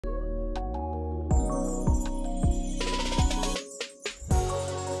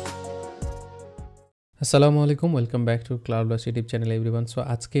আসসালামু আলাইকুম, welcome back to ClouDolus YouTube channel everyone. So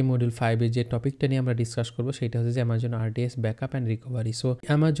আজকে মডিউল 5 এর যে টপিকটা নিয়ে আমরা ডিসকাস করব সেটা হচ্ছে যে Amazon RDS backup and recovery. So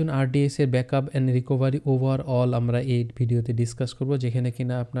Amazon RDS এর ব্যাকআপ অ্যান্ড রিকভারি ওভারঅল আমরা এই ভিডিওতে ডিসকাস করব, যেখানে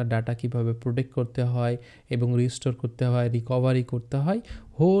কিনা আপনার ডাটা কিভাবে প্রোটেক্ট করতে হয় এবং রিস্টোর করতে হয়, রিকভারি করতে হয়,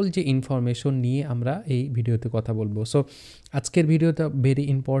 হোল যে ইনফরমেশন নিয়ে আমরা এই ভিডিওতে কথা বলবো। সো আজকের ভিডিওটা ভেরি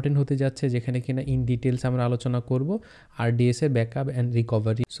ইম্পর্টেন্ট হতে যাচ্ছে, যেখানে কিনা ইন ডিটেলস আমরা আলোচনা করব RDS এর backup and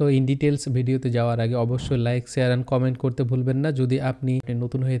recovery. So in details ভিডিওতে যাওয়ার আগে অবশ্যই লাইক, শেয়ার অ্যান্ড কমেন্ট করতে ভুলবেন না। যদি আপনি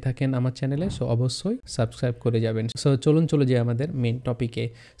নতুন হয়ে থাকেন আমার চ্যানেলে, সো অবশ্যই সাবস্ক্রাইব করে যাবেন। সো চলে যাই আমাদের মেন টপিকে।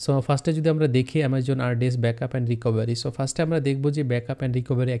 সো ফার্স্টে যদি আমরা দেখি Amazon RDS backup and recovery. So ফার্স্টে আমরা দেখব যে ব্যাকআপ অ্যান্ড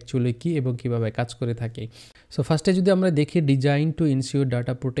রিকভারি অ্যাকচুয়ালি কী এবং কীভাবে কাজ করে থাকে। সো ফার্স্টে যদি আমরা দেখি, design two ensure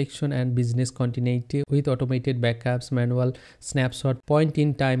data protection and business continuity with automated backups, manual snapshot, point in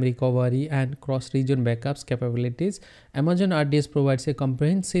time recovery and cross reason backups capabilities, Amazon RDS provides a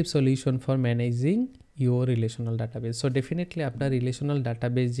comprehensive solution for managing your relational database. So definitely আপনার relational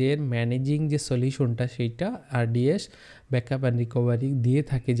ডাটাবেজের managing যে সলিউশনটা সেইটা RDS backup and recovery দিয়ে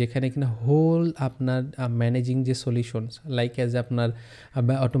থাকে, যেখানে কিনা whole আপনার managing যে সলিউশনস লাইক অ্যাজ আপনার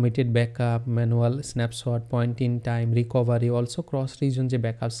automated backup, manual snapshot, point in time recovery, also cross reason যে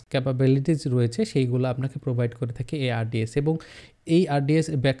ব্যাকআপস ক্যাপাবিলিটিস রয়েছে সেইগুলো আপনাকে প্রোভাইড করে থাকে এই RDS। এবং এই RDS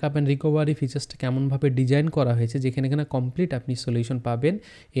ব্যাকআপ অ্যান্ড রিকভারি ফিচার্সটা কেমনভাবে ডিজাইন করা হয়েছে, যেখানে কিনা কমপ্লিট আপনি সলিউশন পাবেন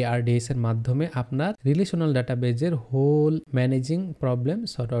এই RDS এর মাধ্যমে আপনার relational ডাটাবেজের whole managing problem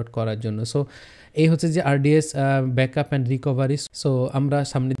sort out করার জন্য। সো এই হচ্ছে যে RDS backup and recovery. So আমরা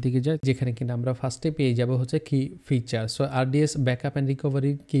সামনের দিকে যাই, যেখানে কিনা আমরা ফার্স্টে পেয়ে যাব হচ্ছে কি feature. So RDS backup and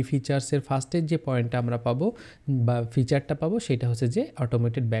রিকভারির কি ফিচার্সের ফার্স্টের যে পয়েন্টটা আমরা পাবো বা ফিচারটা পাবো সেটা হচ্ছে যে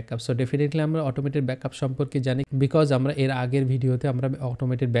অটোমেটেড ব্যাকআপ। সো ডেফিনেটলি আমরা অটোমেটেড ব্যাকআপ সম্পর্কে জানি, বিকজ আমরা এর আগের ভিডিওতে আমরা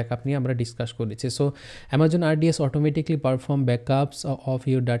অটোমেটেড ব্যাকআপ নিয়ে আমরা ডিসকাস করেছি। So Amazon RDS automatically perform backups of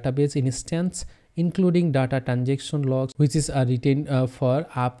your database instance, including data transaction logs, which is retained for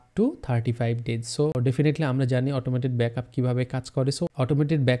up to 35 days. So definitely আমরা জানি অটোমেটেড ব্যাকআপ কিভাবে কাজ করে। সো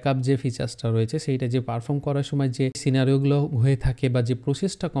অটোমেটেড ব্যাকআপ যে ফিচার্সটা রয়েছে সেইটা যে পারফর্ম করার সময় যে সিনারিওগুলো হয়ে থাকে বা যে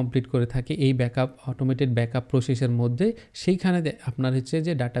প্রসেসটা কমপ্লিট করে থাকে এই ব্যাকআপ অটোমেটেড ব্যাকআপ প্রসেসের মধ্যে, সেইখানে আপনার হচ্ছে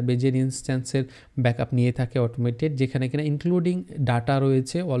যে ডাটাবেজের ইনস্ট্যান্সের ব্যাকআপ নিয়ে থাকে অটোমেটেড, যেখানে কিনা ইনক্লুডিং ডাটা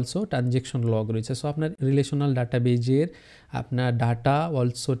রয়েছে, অলসো ট্রানজেকশন লগ রয়েছে। সো আপনার রিলেশনাল ডাটাবেজের আপনার ডাটা,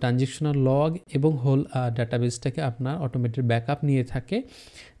 অলসো ট্রানজেকশনাল লগ এবং হোল ডাটাবেসটাকে আপনার অটোমেটেড ব্যাকআপ নিয়ে থাকে,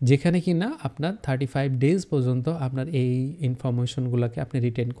 যেখানে কিনা আপনার 35 ডেজ পর্যন্ত আপনার এই ইনফরমেশনগুলোকে আপনি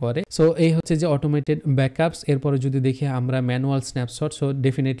রিটেন করে। সো এই হচ্ছে যে অটোমেটেড ব্যাকআপস। এরপরে যদি দেখি আমরা ম্যানুয়াল স্ন্যাপশট। সো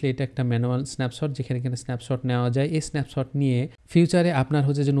ডেফিনেটলি এটা একটা ম্যানুয়াল স্ন্যাপশট, যেখানে কিনা স্ন্যাপশট নেওয়া যায়। এই স্ন্যাপশট নিয়ে ফিউচারে আপনার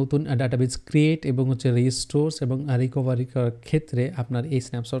হচ্ছে যে নতুন ডাটাবেজ ক্রিয়েট এবং হচ্ছে রিস্টোরস এবং রিকভারি করার ক্ষেত্রে আপনার এই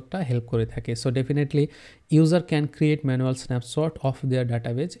স্ন্যাপশটটা হেল্প করে থাকে। So definitely user can create manual snapshot of their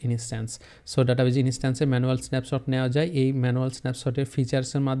database instance. So database ইনস্ট্যান্সে manual snapshot নেওয়া যায় এই ম্যানুয়াল স্ন্যাপশটের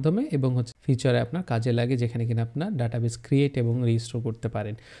ফিচার্সের মাধ্যমে, এবং হচ্ছে ফিচারে আপনার কাজে লাগে, যেখানে কিনা আপনার ডাটাবেজ ক্রিয়েট এবং রিস্টোর করতে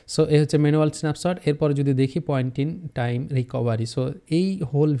পারেন। সো এই হচ্ছে ম্যানুয়াল স্ন্যাপশট। এরপরে যদি দেখি point in time recovery. So এই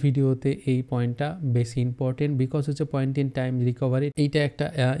হোল ভিডিওতে এই পয়েন্টটা বেশি ইম্পর্টেন্ট, বিকজ হচ্ছে পয়েন্ট ইন টাইম রিকভারি এইটা একটা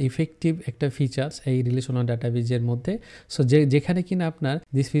ইফেক্টিভ একটা ফিচার্স এই রিলেশনাল ডাটাবেজের মধ্যে। সো যেখানে কিনা আপনার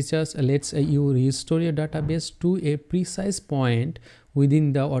this features lets you restore your database two A precise point within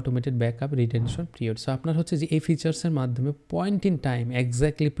the automated backup retention period. So আপনার হচ্ছে যে এই ফিচার্সের মাধ্যমে point in time,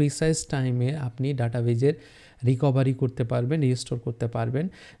 exactly precise টাইমে আপনি ডাটাবেজের রিকভারি করতে পারবেন, রিস্টোর করতে পারবেন,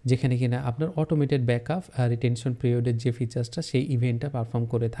 যেখানে কিনা আপনার অটোমেটেড ব্যাকআপ রিটেনশন পিরিয়ডের যে ফিচার্সটা সেই ইভেন্টটা পারফর্ম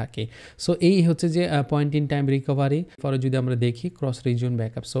করে থাকে। সো এই হচ্ছে যে পয়েন্ট ইন টাইম রিকভারি। পরে যদি আমরা দেখি cross reason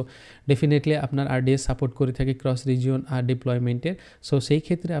backup. So definitely আপনার RDS সাপোর্ট করে থাকে ক্রস রিজন ডিপ্লয়মেন্টের। সো সেই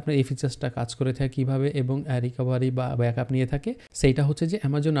ক্ষেত্রে আপনার এই ফিচার্সটা কাজ করে থাকে কীভাবে এবং রিকভারি বা ব্যাকআপ নিয়ে থাকে, সেইটা হচ্ছে যে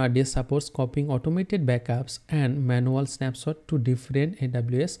Amazon RDS supports কপিং automated backups and manual snapshot two different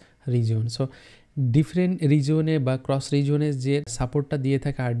AWS reason. So different রিজনে বা ক্রস রিজনে যে সাপোর্টটা দিয়ে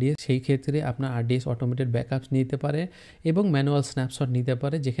থাকে RDS, সেই ক্ষেত্রে আপনার RDS অটোমেটেড ব্যাকআপস নিতে পারে এবং ম্যানুয়াল স্ন্যাপশট নিতে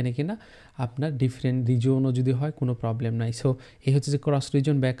পারে, যেখানে কিনা আপনার ডিফারেন্ট রিজনও যদি হয় কোনো প্রবলেম নাই। সো এই হচ্ছে যে ক্রস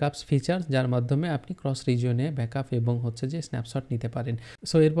রিজন ব্যাকআপস ফিচার, যার মাধ্যমে আপনি ক্রস রিজনে ব্যাকআপ এবং হচ্ছে যে স্ন্যাপশট নিতে পারেন।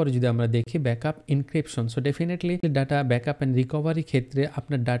 সো এরপরে যদি আমরা দেখি backup inscription. So definitely data backup and recovery ক্ষেত্রে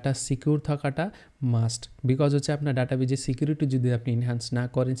আপনার ডাটা সিকিউর থাকাটা মাস্ট, বিকজ হচ্ছে আপনার ডাটাবেজের সিকিউরিটি যদি আপনি এনহ্যান্স না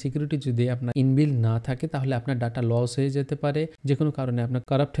করেন, সিকিউরিটি যদি আপনার ইনবিল্ড না থাকে, তাহলে আপনার ডাটা লস হয়ে যেতে পারে, যে কোনো কারণে আপনার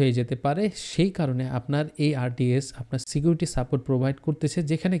কারাপ্ট হয়ে যেতে পারে। সেই কারণে আপনার এই RDS আপনার সিকিউরিটি সাপোর্ট প্রোভাইড করতেছে,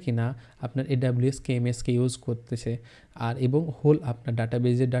 যেখানে কিনা আপনার AWS KMSকে ইউজ করতেছে আর এবং হোল আপনার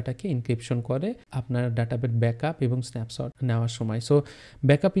ডাটাবেজের ডাটাকে ইনক্রিপশন করে আপনার ডাটাবেজ ব্যাকআপ এবং স্ন্যাপশট নেওয়ার সময়। সো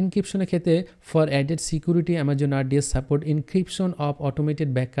ব্যাকআপ ইনক্রিপশনের ক্ষেত্রে for added security Amazon RDS support inscription of automated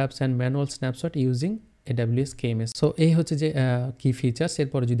backups and manual snapshot using AWS KMS। So এই হচ্ছে যে কি ফিচার্স।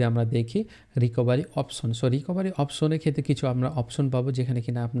 এরপরে যদি আমরা দেখি রিকভারি অপশন। সো রিকভারি অপশনের ক্ষেত্রে কিছু আমরা অপশন পাবো যেখানে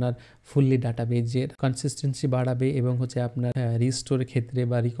কিনা আপনার ফুললি ডাটাবেজের কনসিস্টেন্সি বাড়াবে এবং হচ্ছে আপনার রিস্টোরের ক্ষেত্রে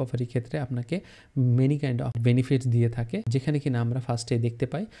বা রিকভারির ক্ষেত্রে আপনাকে মেনি কাইন্ড অফ বেনিফিটস দিয়ে থাকে, যেখানে কিনা আমরা ফার্স্টে দেখতে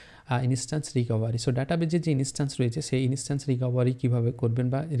পাই ইনস্ট্যান্স রিকভারি। সো ডাটাবেজের যে ইনস্ট্যান্স রয়েছে সেই ইনস্ট্যান্স রিকভারি কীভাবে করবেন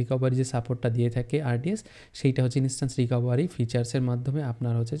বা রিকভারি যে সাপোর্টটা দিয়ে থাকে RDS, সেইটা হচ্ছে ইনস্ট্যান্স রিকভারি ফিচার্সের মাধ্যমে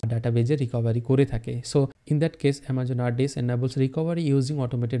আপনার হচ্ছে ডাটাবেজে রিকভারি করে থাকে। So in that case, Amazon RDS enables recovery using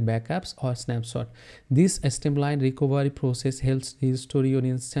automated backups or snapshot. This streamlined recovery process helps restore your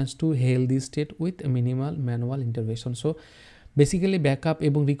instance to healthy state with minimal manual intervention. So basically backup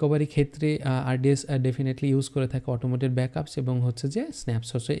এবং recovery ক্ষেত্রে RDS definitely use করে থাকে automated backups এবং হচ্ছে যে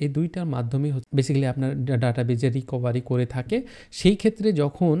স্ন্যাপশটস। এই দুইটার মাধ্যমেই বেসিক্যালি আপনার ডাটাবেজে রিকভারি করে থাকে। সেই ক্ষেত্রে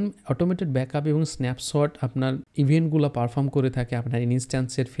যখন অটোমেটেড ব্যাকআপ এবং স্ন্যাপশট আপনার ইভেন্টগুলো পারফর্ম করে থাকে আপনার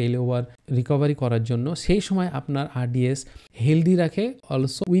ইনস্ট্যান্সের ফেল ওভার রিকভারি করার জন্য, সেই সময় আপনার RDS হেলদি রাখে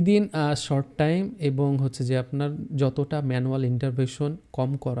অলসো উইদিন শর্ট টাইম এবং হচ্ছে যে আপনার যতটা ম্যানুয়াল ইন্টারভেনশন কম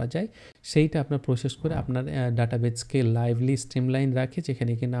করা যায় সেইটা আপনার প্রসেস করে আপনার ডাটাবেজকে লাইভলি স্ট্রিমলাইন রাখে,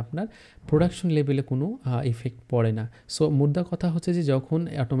 যেখানে কিনা আপনার প্রোডাকশন লেভেলে কোনো ইফেক্ট পড়ে না। সো মুদ্রা কথা হচ্ছে যে যখন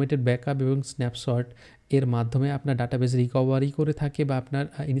অটোমেটেড ব্যাকআপ এবং স্ন্যাপশট এর মাধ্যমে আপনার ডাটাবেজ রিকভারি করে থাকে বা আপনার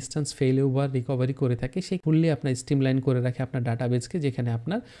ইনস্ট্যান্স ফেল ওভার রিকভারি করে থাকে, সেই ফুললি আপনার স্ট্রিমলাইন করে রাখে আপনার ডাটাবেজকে, যেখানে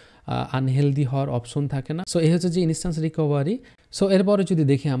আপনার আনহেলদি হওয়ার অপশন থাকে না। সো এই হচ্ছে যে ইনস্ট্যান্স রিকভারি। সো এরপরে যদি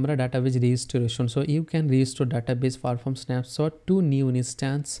দেখি আমরা database রেজিস্টোরেশন। So you can রেজিস্টোর database perform snapshot two new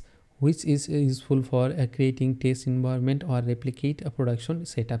instance which is useful for creating test environment or replicate a production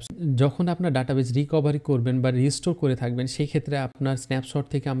setups. যখন আপনার ডাটাবেজ রিকভারি করবেন বা রিস্টোর করে থাকবেন, সেই ক্ষেত্রে আপনার স্ন্যাপশট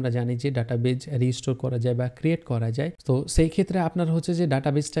থেকে আমরা জানি যে ডাটাবেজ রিস্টোর করা যায় বা ক্রিয়েট করা যায়। তো সেই ক্ষেত্রে আপনার হচ্ছে যে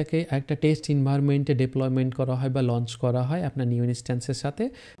ডাটাবেজটাকে একটা টেস্ট এনভায়রনমেন্টে ডিপ্লয়মেন্ট করা হয় বা লঞ্চ করা হয় আপনার নিউ ইনস্ট্যান্সের সাথে।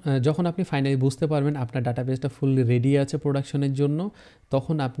 যখন আপনি ফাইনালি বুঝতে পারবেন আপনার ডাটাবেজটা ফুললি রেডি আছে প্রোডাকশনের জন্য,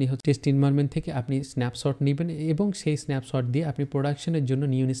 তখন আপনি হচ্ছে টেস্ট এনভায়রনমেন্ট থেকে আপনি স্ন্যাপশট নেবেন এবং সেই স্ন্যাপশট দিয়ে আপনি প্রোডাকশনের জন্য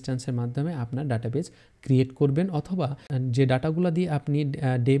নিউ ইনস্ট্যান্সের মাধ্যমে আপনার ডাটাবেজ ক্রিয়েট করবেন, অথবা যে ডাটাগুলো দিয়ে আপনি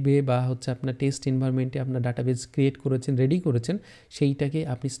ডেবে বা হচ্ছে আপনার টেস্ট এনভায়রনমেন্টে আপনার ডাটাবেজ ক্রিয়েট করেছেন, রেডি করেছেন, সেইটাকে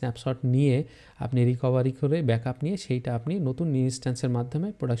আপনি স্ন্যাপশট নিয়ে আপনি রিকভারি করে ব্যাকআপ নিয়ে সেইটা আপনি নতুন ইনস্ট্যান্সের মাধ্যমে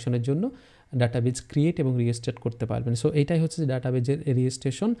প্রোডাকশনের জন্য ডাটাবেজ ক্রিয়েট এবং রিস্টার্ট করতে পারবেন। সো এইটাই হচ্ছে ডাটাবেজের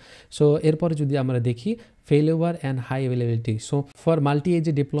রেজিস্ট্রেশন। সো এরপরে যদি আমরা দেখি ফেলওভার and high availability. So for multi age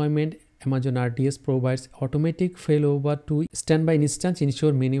deployment Amazon RDS provides automatic failover to standby instance,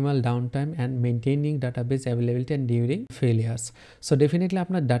 ensure minimal downtime and maintaining database availability and during failures. So definitely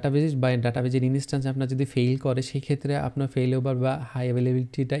আপনার database বা ডাটাবেজের instance আপনার যদি fail করে, সেই ক্ষেত্রে আপনার ফেইলওভার বা high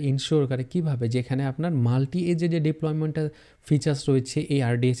অ্যাভেলেবিলিটিটা ensure করে কিভাবে, যেখানে আপনার মাল্টি এজে যে ডিপ্লয়মেন্টটা ফিচার্স রয়েছে এই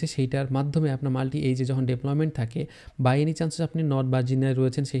RDS-এ, সেইটার মাধ্যমে আপনার মাল্টি এজে যখন ডিপ্লয়মেন্ট থাকে, বাই এনি চান্সেস আপনি নর্থ ভার্জিনিয়ায়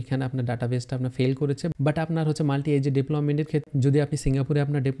রয়েছেন, সেইখানে আপনার ডাটাবেসটা আপনার ফেল করেছে, বাট আপনার হচ্ছে মাল্টি এজে ডিপ্লয়মেন্টের ক্ষেত্রে যদি আপনি সিঙ্গাপুরে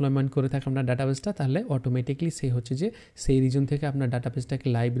আপনার ডিপ্লয়মেন্ট করে থাকে আপনার ডাটাবেসটা, তাহলে অটোমেটিকলি হচ্ছে যে সেই রিজন থেকে আপনার ডাটাবেসটাকে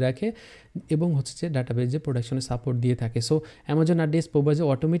লাইভ রাখে এবং হচ্ছে যে ডাটাবেজে প্রোডাকশনে সাপোর্ট দিয়ে থাকে। So Amazon RDS provides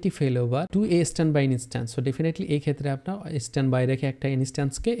automatic ফেলওভার two A stand by instance. So definitely এই ক্ষেত্রে আপনার স্ট্যান্ড বাই রেখে একটা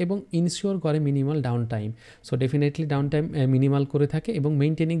ইনস্ট্যান্সকে এবং ইনশিওর করে minimal down time. So definitely down time minimal করে থাকে এবং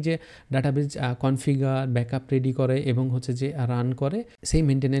মেইনটেনিং যে ডাটাবেজ কনফিগার ব্যাকআপ রেডি করে এবং হচ্ছে যে রান করে, সেই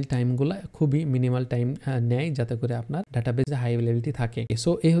মেইনটেনেন্স টাইমগুলো খুবই মিনিমাল টাইম নেয়, যাতে করে আপনার ডাটাবেজে হাই অ্যাভেলেবিলিটি থাকে।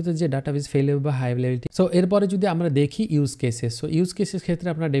 সো এই হচ্ছে যে ডাটাবেজ ফেলওভার বা হাই অ্যাভেলেবিলিটি। সো এরপরে যদি আমরা দেখি ইউজ কেসেস। সো ইউজ কেসের ক্ষেত্রে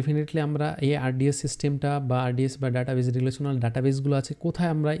আপনার ডেফিনেটলি আমরা এই RDS সিস্টেমটা বা RDS বা ডাটাবেজ রিলেশনাল ডাটাবেজগুলো আছে কোথায়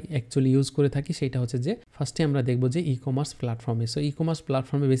আমরা অ্যাকচুয়ালি ইউজ করে থাকি, সেটা হচ্ছে যে ফার্স্টে আমরা দেখবো যে ই-কমার্স প্ল্যাটফর্মে। সো ই-কমার্স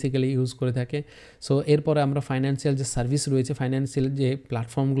প্ল্যাটফর্মে বেসিক্যালি ইউজ করে থাকে। সো এরপরে আমরা ফাইন্যান্সিয়াল যে সার্ভিস রয়েছে, ফাইন্যান্সিয়াল যে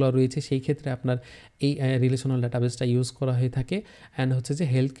প্ল্যাটফর্মগুলো রয়েছে, সেই ক্ষেত্রে আপনার এই রিলেশনাল ডাটাবেসটা ইউজ করা হয়ে থাকে। অ্যান্ড হচ্ছে যে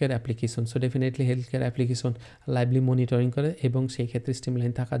health care application. So definitely health care application lively monitoring করে এবং সেই ক্ষেত্রে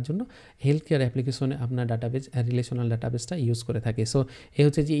স্ট্রিমলাইন থাকার জন্য হেলথ কেয়ার অ্যাপ্লিকেশনে আপনার ডাটাবেজ রিলেশনাল ডাটাবেসটা ইউজ করে থাকে। সো এই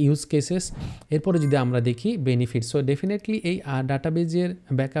হচ্ছে যে ইউজ কেসেস। এরপরে যদি আমরা দেখি বেনিফিট। সো ডেফিনেটলি এই ডাটাবেজের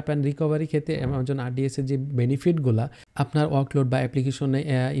ব্যাকআপ অ্যান্ড রিকভারি ক্ষেত্রে Amazon RDS-এর যে বেনিফিটগুলো আপনার ওয়ার্কলোড বা অ্যাপ্লিকেশনে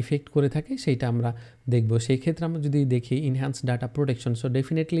ইফেক্ট করে থাকে, সেইটা আমরা দেখব। সেই ক্ষেত্রে আমরা যদি দেখি enhance data protection. So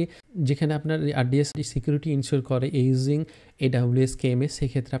definitely যেখানে আপনার RDS সিকিউরিটি ইনশিওর করে ইউজিং AWS KMS,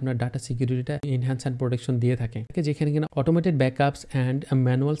 সেক্ষেত্রে আপনার ডাটা সিকিউরিটিটা ইনহ্যান্স অ্যান্ড প্রোটেকশন দিয়ে থাকে, যেখানে কিনা automated backups and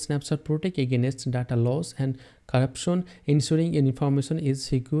manual snapshot protect against data loss and corruption, ensuring information is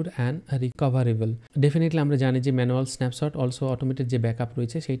secure and recoverable. Definitely আমরা জানি যে ম্যানুয়াল স্ন্যাপশট অলসো অটোমেটেড যে ব্যাকআপ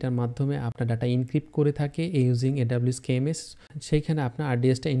রয়েছে সেইটার মাধ্যমে আপনার ডাটা ইনক্রিপ্ট করে থাকে ইউজিং AWS KMS, সেইখানে আপনার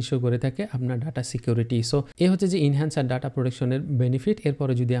RDSটা ইনশিওর করে থাকে আপনার ডাটা সিকিউরিটি। সো এ হচ্ছে যে ইনহ্যান্স আর ডাটা প্রোটেকশনের বেনিফিট।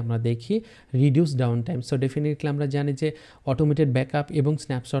 এরপরে যদি আমরা দেখি reduce down time, so definitely আমরা জানি যে অটোমেটেড ব্যাকআপ এবং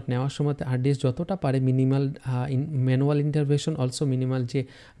স্ন্যাপশট নেওয়ার সময় RDS যতটা পারে minimal manual intervention also minimal যে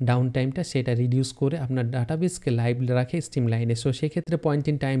ডাউন টাইমটা সেটা রিডিউস করে আপনার ডাটাবেসকে লাইভ রাখে স্ট্রিম লাইনে। সো সেক্ষেত্রে পয়েন্ট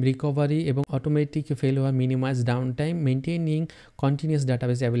ইন টাইম রিকভারি এবং অটোমেটিক ফেল হওয়া minimise down time, maintaining continuous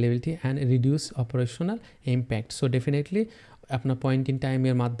database availability and reduce operational impact. So definitely আপনার পয়েন্ট ইন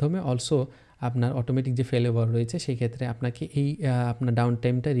টাইমের মাধ্যমে অলসো আপনার অটোমেটিক যে ফেলওভার রয়েছে সেই ক্ষেত্রে আপনাকে এই আপনার ডাউন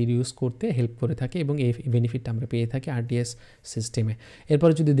টাইমটা রিডিউস করতে হেল্প করে থাকে এবং এই বেনিফিটটা আমরা পেয়ে থাকি RDS সিস্টেমে। এরপর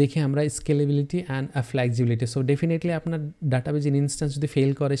যদি দেখি আমরা scalability and flexibility, so definitely আপনার ডাটাবেজ ইনস্ট্যান্স যদি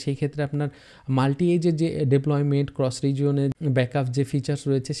ফেল করে সেই ক্ষেত্রে আপনার মাল্টি এজের যে ডেপ্লয়মেন্ট ক্রস রিজিয়নের ব্যাকআপ যে ফিচার্স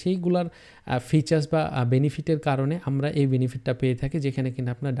রয়েছে সেইগুলোর ফিচার্স বা বেনিফিটের কারণে আমরা এই বেনিফিটটা পেয়ে থাকি, যেখানে কিনা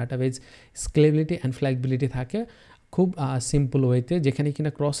আপনার ডাটাবেজ স্কেলেবিলিটি অ্যান্ড ফ্লেক্সিবিলিটি থাকে খুব সিম্পল ওয়েতে, যেখানে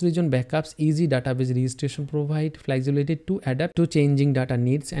কিনা cross reason backups, easy database registration, provide flexibility to adapt two changing data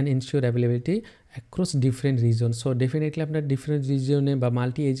needs and ensure availability across different reason. So definitely আপনার ডিফারেন্ট রিজনে বা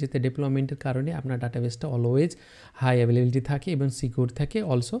মাল্টি এজেতে ডেভেলপমেন্টের কারণে আপনার ডাটাবেসটা অলওয়েজ হাই অ্যাভেলেবিলিটি থাকে এবং সিকিউর থাকে।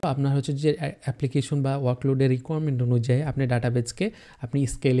 অলসো আপনার হচ্ছে যে অ্যাপ্লিকেশন বা ওয়ার্কলোডের রিকোয়ারমেন্ট অনুযায়ী আপনি ডাটাবেসকে আপনি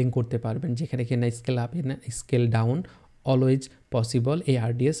স্কেলিং করতে পারবেন, যেখানে কিনা scale up scale down always possible এই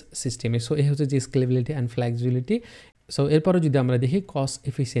RDS সিস্টেমে। সো এই হচ্ছে যে স্কেলেবিলিটি অ্যান্ড ফ্লেক্সিবিলিটি। সো এরপরে যদি আমরা দেখি cost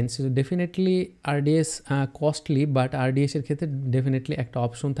efficiency, definitely RDS costly, but RDS এর ক্ষেত্রে ডেফিনেটলি একটা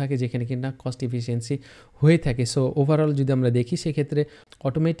অপশন থাকে যেখানে কিনা কস্ট এফিসিয়েন্সি হয়ে থাকে। সো ওভারঅল যদি আমরা দেখি সেক্ষেত্রে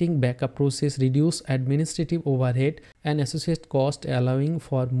automating backup process, reduce administrative overhead and associate cost allowing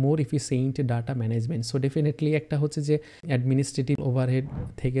for more efficient data management. So definitely একটা হচ্ছে যে অ্যাডমিনিস্ট্রেটিভ ওভারহেড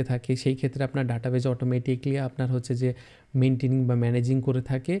থেকে থাকে, সেই ক্ষেত্রে আপনার ডাটাবেজ অটোমেটিকলি আপনার হচ্ছে যে মেনটেনিং বা ম্যানেজিং করে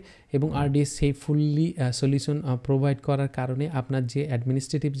থাকে এবং RDS সেই ফুললি সলিউশন প্রোভাইড করার কারণে আপনার যে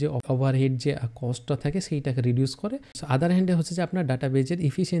অ্যাডমিনিস্ট্রেটিভ যে ওভারহেড যে কস্টটা থাকে সেইটাকে রিডিউস করে। সো আদার হ্যান্ডে হচ্ছে যে আপনার ডাটাবেজের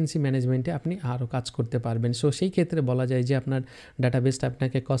ইফিসিয়েন্সি ম্যানেজমেন্টে আপনি আরও কাজ করতে পারবেন। সো সেই ক্ষেত্রে বলা যায় যে আপনার ডাটাবেসটা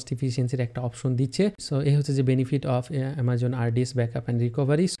আপনাকে কস্ট ইফিসিয়েন্সির একটা অপশন দিচ্ছে। সো এই হচ্ছে যে benefit of Amazon RDS backup and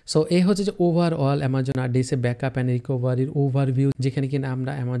recovery. So এই হচ্ছে যে ওভারঅল অ্যামাজন RDS এর ব্যাকআপ অ্যান্ড রিকভারির ওভারভিউ, যেখানে কিনা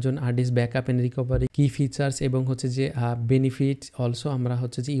আমরা Amazon RDS backup and recovery কি ফিচার্স এবং হচ্ছে যে বেনিফিট, অলসো আমরা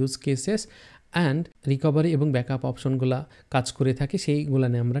হচ্ছে যে ইউজ কেসেস অ্যান্ড রিকভারি এবং ব্যাকআপ অপশনগুলো কাজ করে থাকে সেইগুলো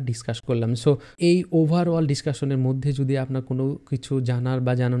নিয়ে আমরা ডিসকাস করলাম। সো এই ওভারঅল ডিসকাশনের মধ্যে যদি আপনার কোনো কিছু জানার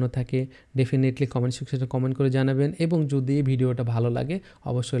বা জানানো থাকে ডেফিনেটলি কমেন্ট সেকশনে কমেন্ট করে জানাবেন, এবং যদি ভিডিওটা ভালো লাগে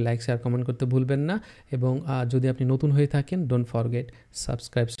অবশ্যই লাইক শেয়ার কমেন্ট করতে ভুলবেন না, এবং যদি আপনি নতুন হয়ে থাকেন ডোন্ট ফরগেট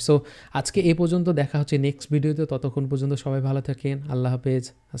সাবস্ক্রাইব। সো আজকে এই পর্যন্ত, দেখা হচ্ছে নেক্সট ভিডিওতে, ততক্ষণ পর্যন্ত সবাই ভালো থাকেন, আল্লাহ হাফেজ,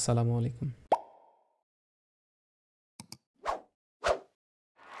 আসসালামু আলাইকুম।